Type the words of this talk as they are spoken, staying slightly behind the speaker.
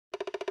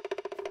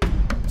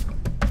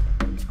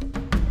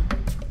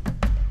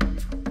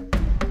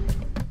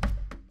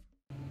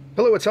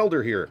Hello, it's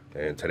Helder here,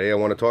 and today I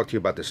want to talk to you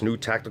about this new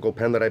tactical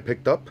pen that I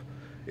picked up.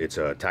 It's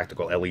a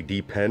tactical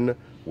LED pen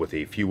with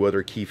a few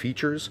other key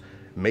features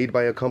made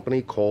by a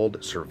company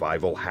called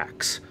Survival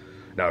Hacks.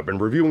 Now, I've been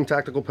reviewing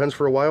tactical pens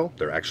for a while.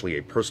 They're actually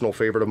a personal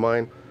favorite of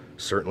mine,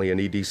 certainly an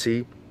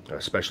EDC,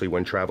 especially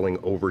when traveling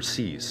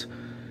overseas.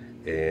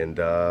 And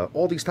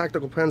all these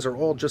tactical pens are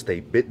all just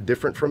a bit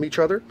different from each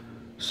other.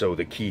 So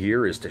the key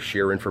here is to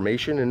share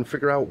information and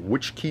figure out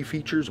which key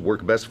features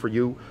work best for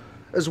you,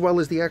 as well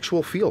as the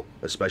actual feel,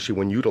 especially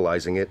when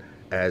utilizing it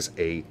as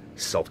a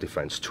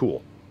self-defense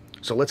tool.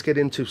 So let's get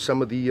into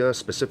some of the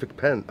specific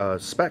pen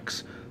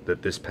specs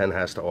that this pen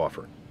has to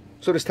offer.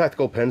 So this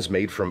tactical pen's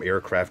made from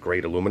aircraft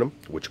grade aluminum,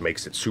 which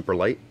makes it super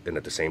light and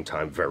at the same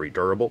time very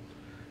durable.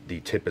 The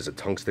tip is a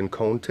tungsten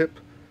cone tip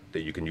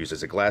that you can use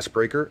as a glass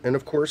breaker, and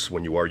of course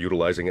when you are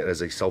utilizing it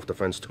as a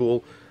self-defense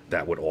tool,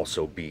 that would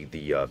also be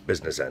the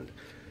business end.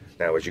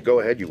 Now as you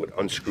go ahead, you would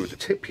unscrew the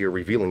tip here,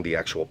 revealing the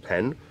actual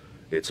pen.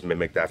 It's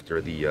mimicked after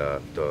the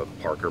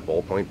Parker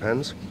ballpoint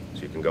pens,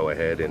 so you can go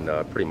ahead and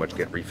pretty much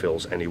get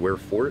refills anywhere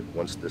for it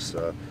once this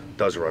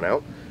does run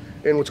out.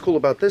 And what's cool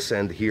about this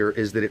end here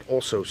is that it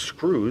also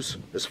screws,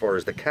 as far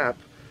as the cap,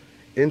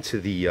 into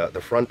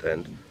the front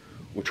end,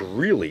 which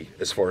really,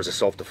 as far as a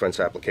self-defense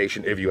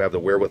application, if you have the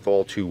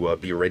wherewithal to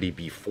be ready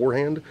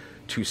beforehand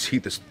to see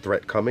this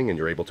threat coming and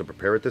you're able to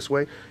prepare it this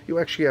way, you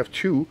actually have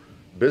two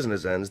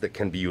business ends that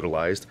can be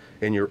utilized,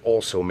 and you're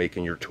also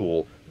making your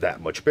tool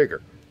that much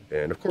bigger.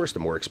 And of course, the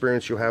more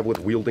experience you have with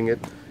wielding it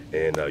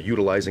and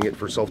utilizing it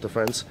for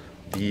self-defense,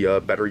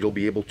 the better you'll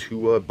be able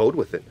to bode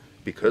with it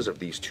because of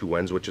these two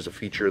ends, which is a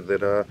feature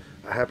that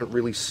I haven't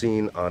really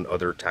seen on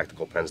other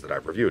tactical pens that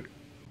I've reviewed.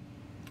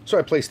 So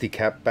I placed the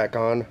cap back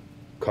on,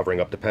 covering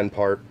up the pen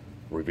part,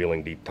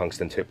 revealing the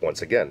tungsten tip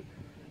once again.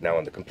 Now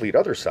on the complete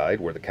other side,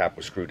 where the cap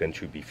was screwed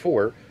into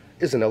before,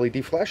 is an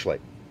LED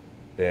flashlight.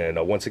 And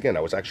once again,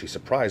 I was actually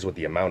surprised with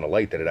the amount of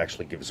light that it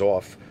actually gives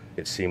off.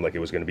 It seemed like it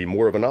was going to be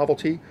more of a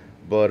novelty,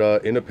 but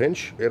in a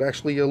pinch, it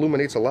actually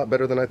illuminates a lot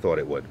better than I thought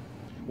it would.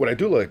 What I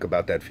do like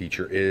about that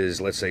feature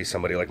is, let's say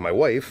somebody like my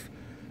wife,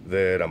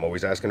 that I'm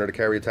always asking her to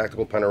carry a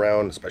tactical pen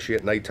around, especially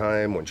at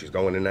nighttime when she's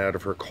going in and out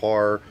of her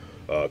car,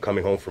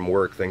 coming home from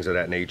work, things of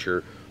that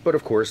nature. But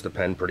of course, the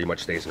pen pretty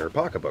much stays in her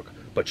pocketbook.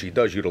 But she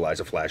does utilize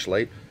a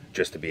flashlight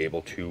just to be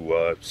able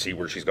to see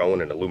where she's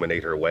going and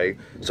illuminate her way.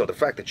 So the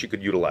fact that she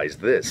could utilize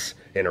this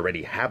and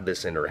already have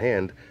this in her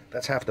hand,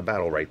 that's half the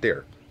battle right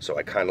there. So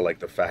I kind of like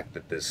the fact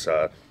that this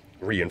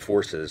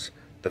reinforces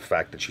the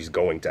fact that she's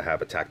going to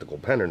have a tactical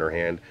pen in her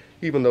hand,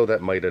 even though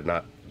that might have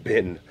not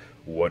been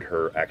what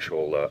her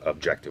actual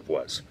objective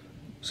was.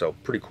 So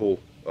pretty cool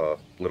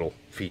little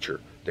feature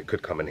that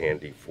could come in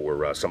handy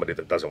for somebody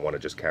that doesn't want to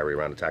just carry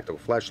around a tactical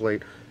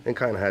flashlight and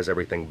kind of has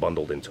everything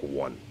bundled into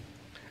one.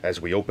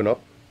 As we open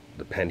up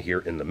the pen here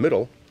in the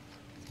middle,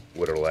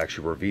 what it'll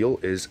actually reveal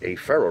is a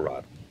ferro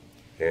rod.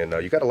 And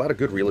you got a lot of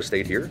good real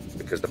estate here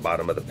because the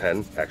bottom of the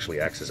pen actually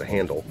acts as a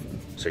handle.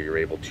 So you're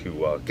able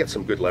to get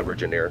some good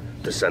leverage in there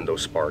to send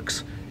those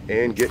sparks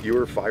and get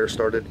your fire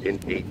started in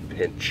a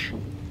pinch.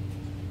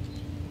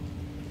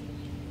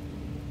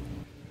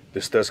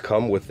 This does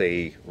come with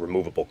a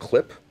removable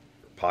clip,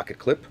 pocket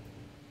clip.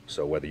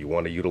 So whether you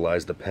want to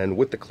utilize the pen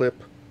with the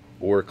clip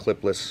or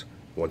clipless,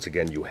 once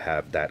again, you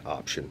have that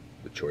option.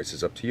 The choice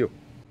is up to you.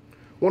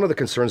 One of the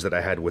concerns that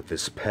I had with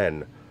this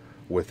pen,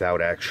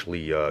 without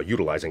actually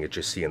utilizing it,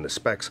 just seeing the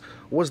specs,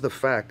 was the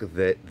fact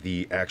that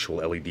the actual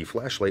LED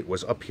flashlight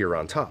was up here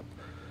on top.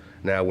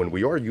 Now, when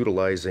we are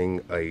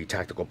utilizing a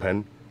tactical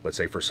pen, let's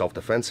say for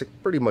self-defense, it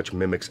pretty much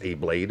mimics a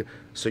blade.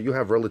 So you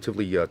have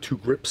relatively two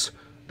grips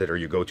that are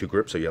your go-to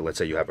grip. So yeah, let's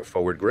say you have a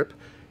forward grip,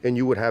 and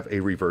you would have a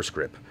reverse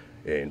grip.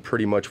 And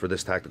pretty much for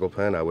this tactical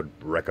pen, I would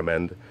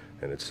recommend,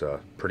 and it's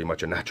pretty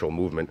much a natural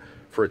movement,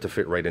 for it to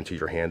fit right into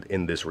your hand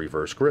in this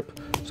reverse grip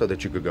so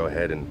that you could go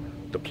ahead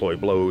and deploy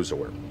blows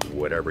or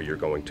whatever you're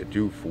going to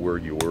do for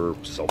your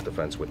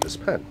self-defense with this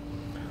pen.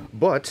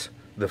 But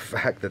the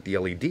fact that the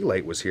LED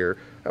light was here,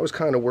 I was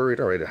kind of worried,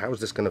 all right, how is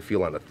this going to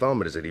feel on the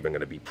thumb? Is it even going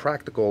to be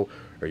practical?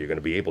 Are you going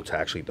to be able to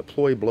actually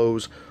deploy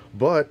blows?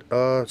 But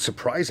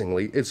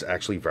surprisingly, it's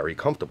actually very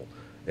comfortable.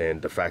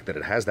 And the fact that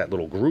it has that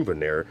little groove in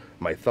there,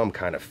 my thumb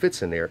kind of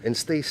fits in there and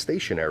stays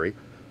stationary,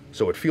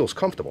 so it feels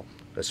comfortable,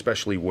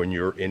 especially when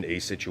you're in a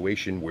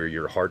situation where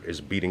your heart is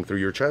beating through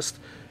your chest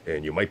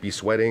and you might be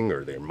sweating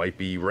or there might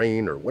be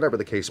rain or whatever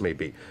the case may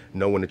be.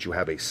 Knowing that you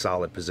have a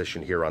solid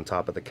position here on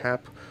top of the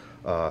cap,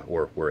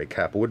 or where a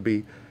cap would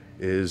be,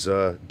 is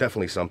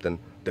definitely something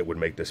that would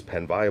make this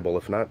pen viable.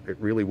 If not, it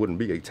really wouldn't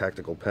be a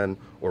tactical pen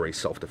or a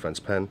self-defense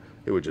pen.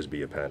 It would just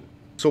be a pen.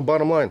 So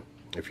bottom line,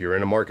 if you're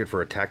in a market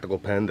for a tactical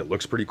pen that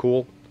looks pretty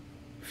cool,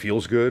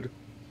 feels good,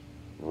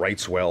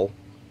 writes well,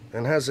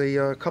 and has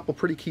a couple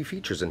pretty key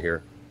features in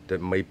here that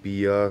might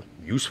be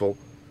useful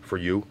for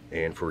you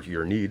and for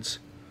your needs,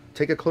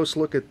 take a close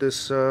look at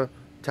this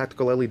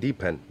tactical LED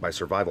pen by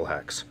Survival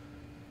Hacks.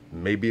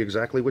 May be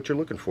exactly what you're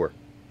looking for.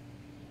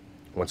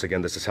 Once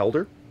again, this is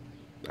Helder.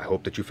 I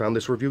hope that you found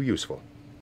this review useful.